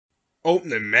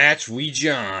Opening match,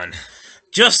 John.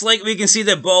 Just like we can see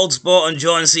the bald spot on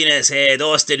John Cena's head,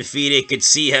 Austin Theory could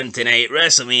see him tonight.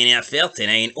 WrestleMania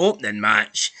 39, opening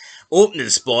match. Opening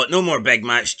spot, no more big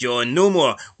match, John. No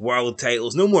more world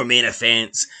titles, no more main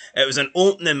events. It was an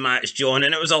opening match, John,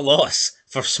 and it was a loss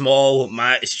for small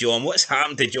match, John. What's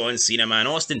happened to John Cena, man?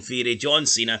 Austin Theory, John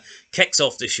Cena kicks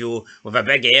off the show with a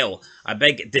big L, a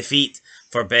big defeat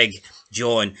for Big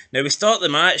John. Now we start the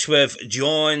match with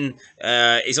John.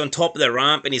 He's on top of the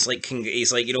ramp and he's like,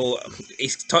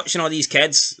 he's touching all these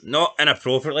kids, not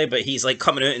inappropriately, but he's like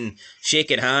coming out and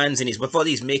shaking hands, and he's with all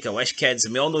these Make-A-Wish kids,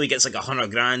 and we all know he gets like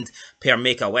 100 grand per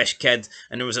Make-A-Wish kid,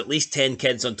 and there was at least 10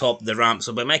 kids on top of the ramp.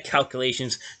 So by my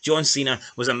calculations, John Cena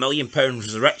was £1 million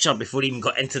richer before he even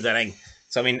got into the ring.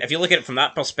 So, I mean, if you look at it from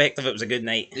that perspective, it was a good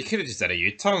night. You could have just did a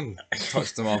U-turn,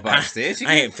 touched them all backstage.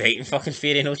 I ain't fighting fucking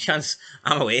Theory, no chance.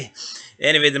 I'm away.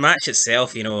 Anyway, the match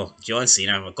itself, John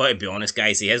Cena, I've got to be honest,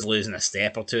 guys, he is losing a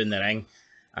step or two in the ring.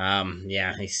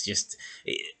 Yeah, he's just,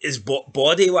 his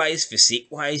body-wise,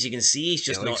 physique-wise, you can see he's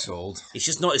just not old. He's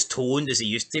just not as toned as he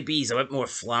used to be. He's a bit more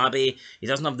flabby. He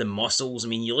doesn't have the muscles. I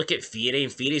mean, you look at Theory,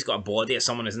 and Theory's got a body of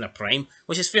someone who's in their prime,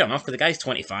 which is fair enough because the guy's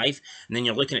 25. And then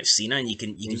you're looking at Cena, and you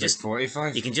can just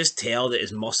 45. You can just tell that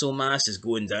his muscle mass is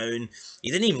going down.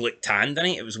 He didn't even look tanned in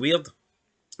it. It was weird.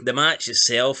 The match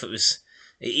itself, it was,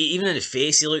 even in the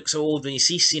face, he looks old. When you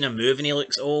see Cena moving, he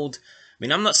looks old. I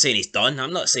mean, I'm not saying he's done.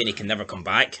 I'm not saying he can never come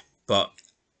back. But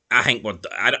I think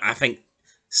I think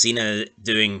Cena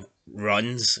doing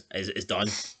runs is done.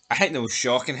 I think the most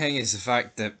shocking thing is the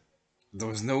fact that there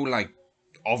was no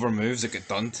other moves that got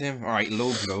done to him. Alright,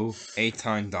 low blow,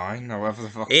 A-town down, or whatever the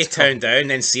fuck. A-town down,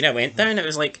 then Cena went down. It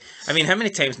was like, I mean, how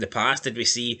many times in the past did we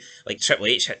see like Triple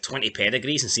H hit 20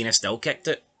 pedigrees and Cena still kicked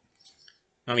it?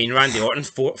 I mean, Randy Orton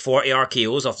 40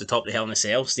 RKOs off the top of the Hell in a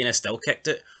Cell. Cena still kicked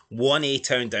it. One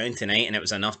A-town down tonight, and it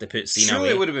was enough to put Cena away. Surely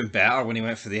it would have been better when he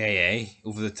went for the AA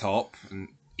over the top, and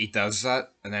he does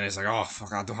that, and then it's like, oh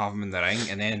fuck, I don't have him in the ring,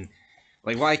 and then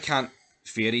why can't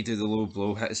Theory do the low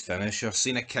blow, hit his finisher?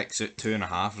 Cena kicks out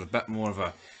 2.5 with a bit more of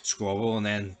a squabble, and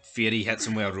then Theory hits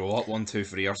him with a roll up 1, 2,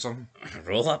 3 or something.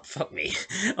 Roll up, fuck me.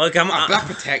 Look, that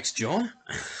protects John.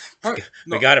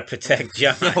 We gotta protect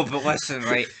John. No, but listen,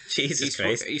 right? Jesus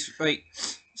Christ. He's right.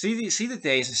 See the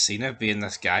days of Cena being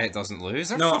this guy that doesn't lose?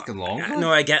 They're fucking long.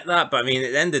 No, I get that, but I mean,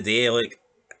 at the end of the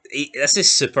day, this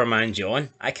is Superman John.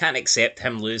 I can't accept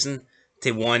him losing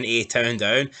to one A-town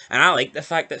down, and I like the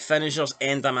fact that finishers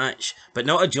end a match, but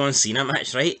not a John Cena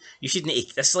match, right? You shouldn't.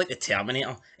 This is like the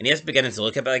Terminator, and he is beginning to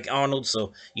look a bit like Arnold,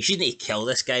 so you shouldn't kill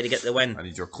this guy to get the win. I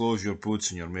need your clothes, your boots,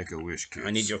 and your Make-A-Wish kits.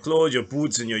 I need your clothes, your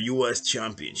boots, and your US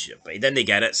Championship. But he didn't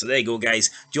get it, so there you go,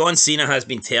 guys. John Cena has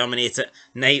been terminated.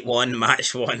 Night 1,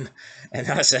 match 1. And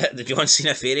that's it. The John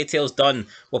Cena fairy tale's done.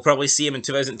 We'll probably see him in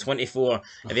 2024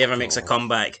 if he ever makes a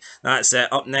comeback. That's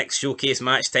it. Up next, showcase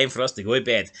match time for us to go to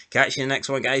bed. Catch you in the next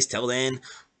one, guys. Till then,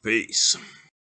 peace.